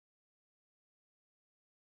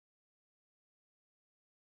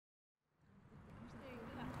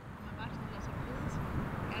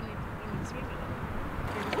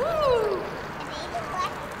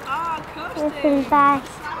følte bare,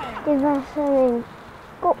 det var sådan en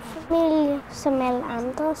god familie, som alle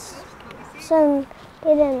andres. Sådan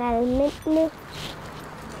lidt en almindelig.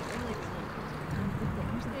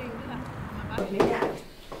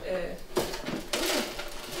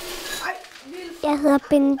 Jeg hedder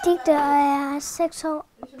Benedikte, og jeg er 6 år,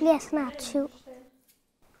 bliver snart 20.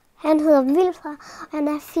 Han hedder Vilfred, og han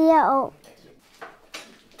er 4 år.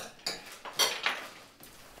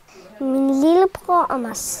 Min lillebror og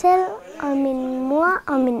mig selv, og min mor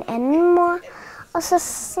og min anden mor. Og så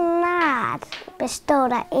snart består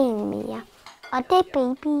der en mere, og det er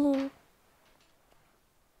babyen.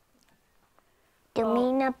 Du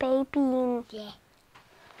mener babyen? Ja.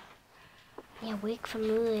 Jeg vil ikke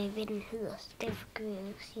finde ud af, hvad den hedder, så derfor kan jeg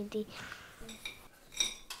ikke sige det.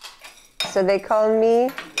 So they call me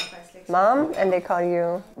mom, and they call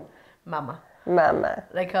you Mama. mama.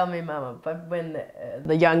 They call me Mama, but when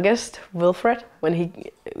the youngest, Wilfred, when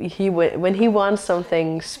he wants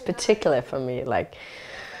something particular from me, like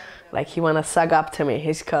he wanna suck up to me,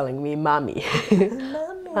 he's calling me Mommy.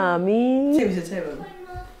 Mommy.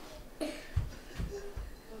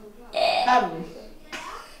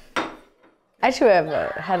 Actually,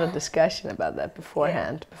 I've had a discussion about that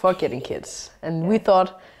beforehand, before getting kids, and we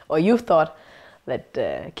thought, or you thought, that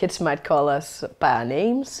kids might call us by our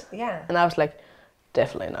names. Yeah. And I was like,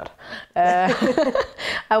 definitely not.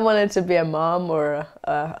 I wanted to be a mom or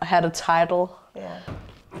had a title. Yeah.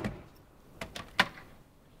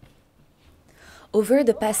 Over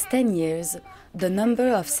the past 10 years, the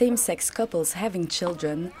number of same-sex couples having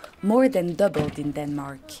children more than doubled in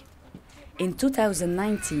Denmark. In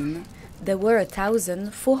 2019, there were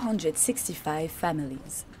 1,465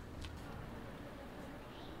 families.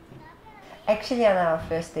 Actually, on our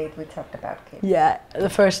first date, we talked about kids. Yeah, the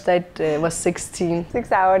first date was 16.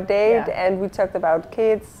 6-hour date, Yeah. and we talked about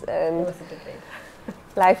kids and It was a debate.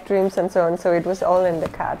 life dreams and so on. So it was all in the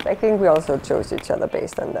cards. I think we also chose each other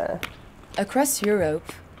based on the. Across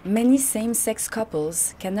Europe, many same-sex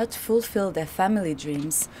couples cannot fulfill their family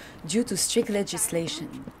dreams due to strict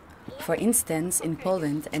legislation. For instance, in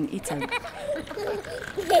Poland and Italy.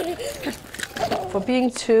 For being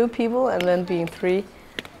 2 people and then being 3,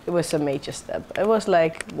 it was a major step. It was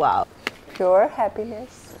like, wow, Pure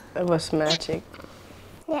happiness. it was magic.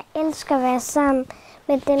 Jeg elsker at være sammen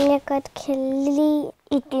med dem, jeg godt kan lide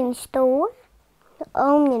i din stol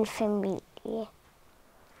og min familie.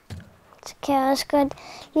 Så kan jeg også godt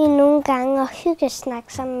lide nogle gange at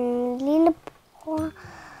hyggesnakke sammen med min lillebror.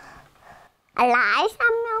 Og lege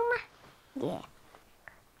sammen med mig. Ja.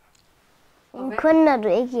 Men kun når du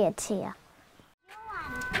ikke irriterer.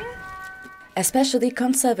 Especially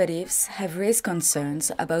conservatives have raised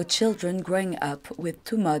concerns about children growing up with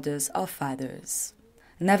 2 mothers or fathers.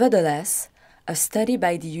 Nevertheless, a study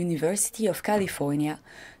by the University of California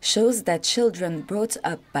shows that children brought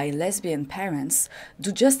up by lesbian parents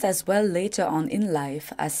do just as well later on in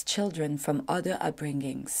life as children from other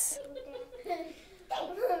upbringings.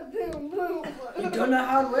 You don't know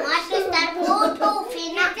how it works?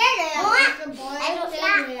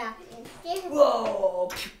 Whoa!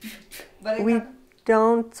 We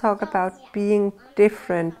don't talk about being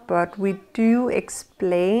different, but we do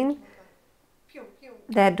explain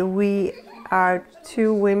that we are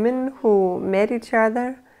 2 women who met each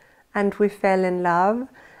other and we fell in love,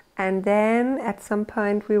 and then at some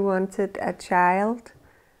point we wanted a child,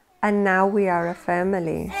 and now we are a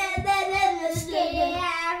family.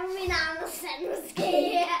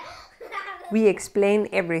 We explain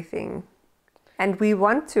everything, and we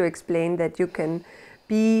want to explain that you can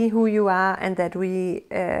be who you are, and that we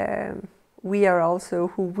are also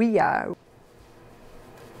who we are.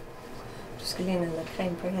 Du skal lige have noget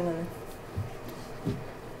creme på hænderne.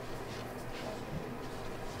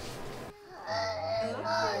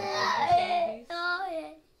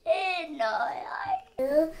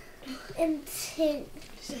 En ting.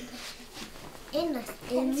 Inderst.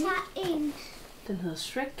 Han tager en. Den hedder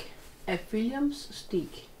Shrek af Williams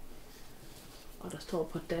Stig. Og der står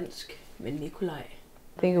på dansk med Nikolaj.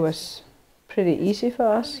 I think it was pretty easy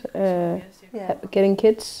for us getting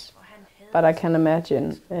kids. But I can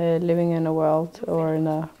imagine living in a world or in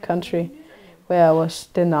a country where I was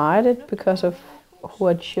denied it because of who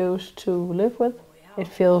I chose to live with. It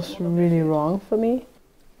feels really wrong for me.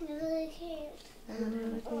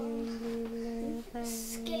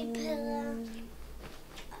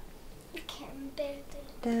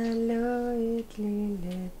 Der lå et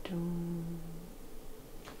lille dun.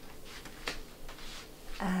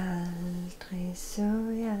 Aldrig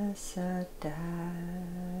så jeg så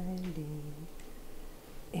dejligt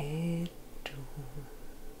et dun.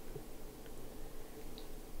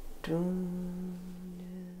 Dun.